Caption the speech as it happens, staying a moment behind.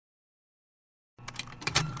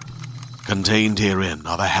Contained herein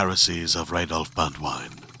are the heresies of Radolf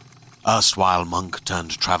Burntwine, erstwhile monk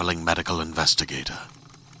turned traveling medical investigator.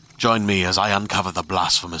 Join me as I uncover the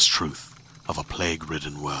blasphemous truth of a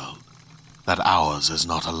plague-ridden world, that ours is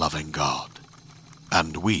not a loving God,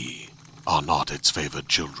 and we are not its favored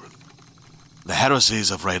children. The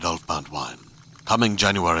heresies of Radolf Burntwine, coming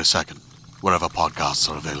January 2nd, wherever podcasts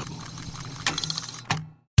are available.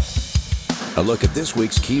 A look at this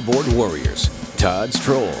week's keyboard warriors, Todd's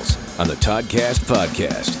Trolls, on the Toddcast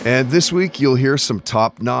podcast. And this week, you'll hear some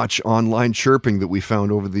top-notch online chirping that we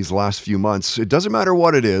found over these last few months. It doesn't matter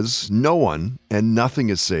what it is, no one and nothing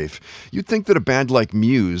is safe. You'd think that a band like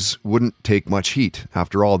Muse wouldn't take much heat.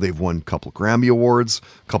 After all, they've won a couple Grammy Awards,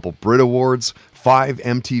 a couple Brit Awards, 5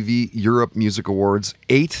 MTV Europe Music Awards,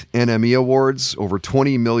 8 NME Awards, over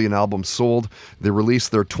 20 million albums sold. They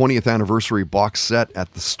released their 20th anniversary box set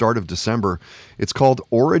at the start of December. It's called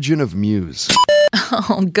Origin of Muse.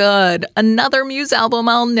 Oh, good. Another Muse album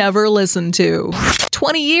I'll never listen to.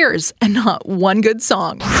 20 years and not one good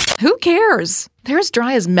song. Who cares? They're as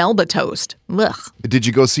dry as Melba toast. Ugh. Did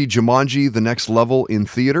you go see Jumanji: The Next Level in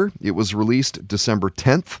theater? It was released December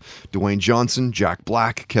 10th. Dwayne Johnson, Jack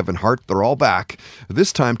Black, Kevin Hart, they're all back.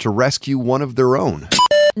 This time to rescue one of their own.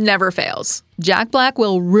 Never fails. Jack Black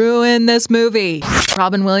will ruin this movie.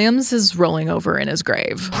 Robin Williams is rolling over in his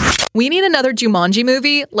grave. We need another Jumanji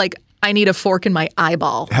movie, like I need a fork in my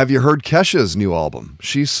eyeball. Have you heard Kesha's new album?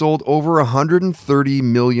 She's sold over 130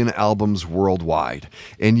 million albums worldwide,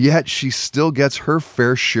 and yet she still gets her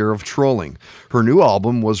fair share of trolling. Her new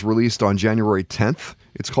album was released on January 10th.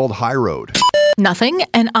 It's called High Road. Nothing,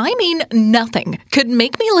 and I mean nothing, could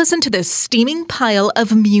make me listen to this steaming pile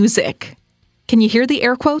of music. Can you hear the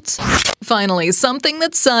air quotes? Finally, something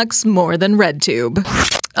that sucks more than RedTube.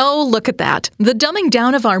 Oh, look at that. The dumbing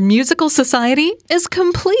down of our musical society is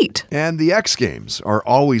complete. And the XGames are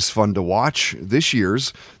always fun to watch. This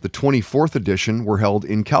year's, the 24th edition, were held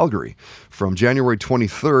in Calgary from January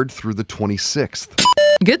 23rd through the 26th.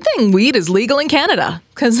 Good thing weed is legal in Canada,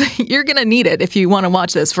 because you're going to need it if you want to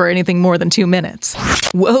watch this for anything more than 2 minutes.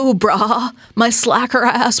 Whoa, brah, my slacker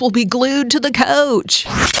ass will be glued to the couch.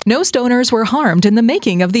 No stoners were harmed in the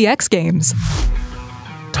making of the XGames.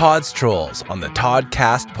 Todd's Trolls on the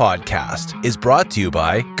Toddcast podcast is brought to you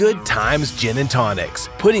by Good Times Gin and Tonics,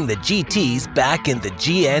 putting the GTs back in the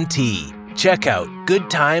GNT. Check out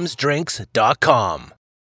goodtimesdrinks.com.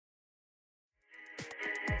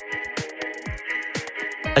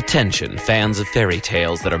 Attention, fans of fairy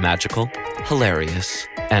tales that are magical, hilarious,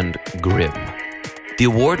 and grim. The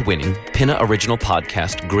award-winning Pinna original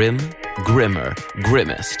podcast Grim, Grimmer,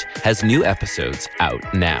 Grimmest has new episodes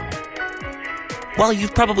out now. While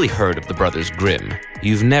you've probably heard of the Brothers Grimm,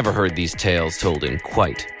 you've never heard these tales told in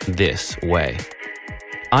quite this way.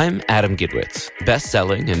 I'm Adam Gidwitz,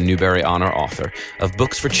 best-selling and Newbery Honor author of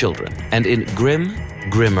books for children, and in Grim,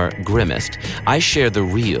 Grimmer, Grimmest, I share the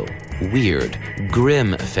real, weird,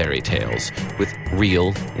 grim fairy tales with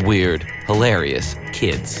real, weird, hilarious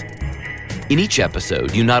kids. In each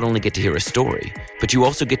episode, you not only get to hear a story, but you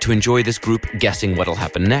also get to enjoy this group guessing what'll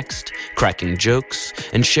happen next, cracking jokes,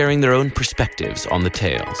 and sharing their own perspectives on the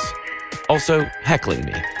tales. Also, heckling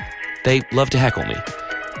me. They love to heckle me.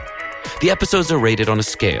 The episodes are rated on a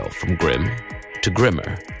scale from grim to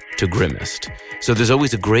grimmer to grimmest, so there's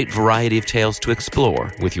always a great variety of tales to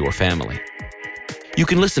explore with your family. You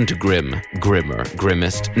can listen to Grim, Grimmer,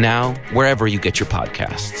 Grimmest now wherever you get your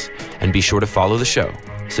podcasts, and be sure to follow the show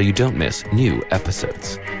so you don't miss new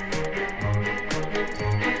episodes.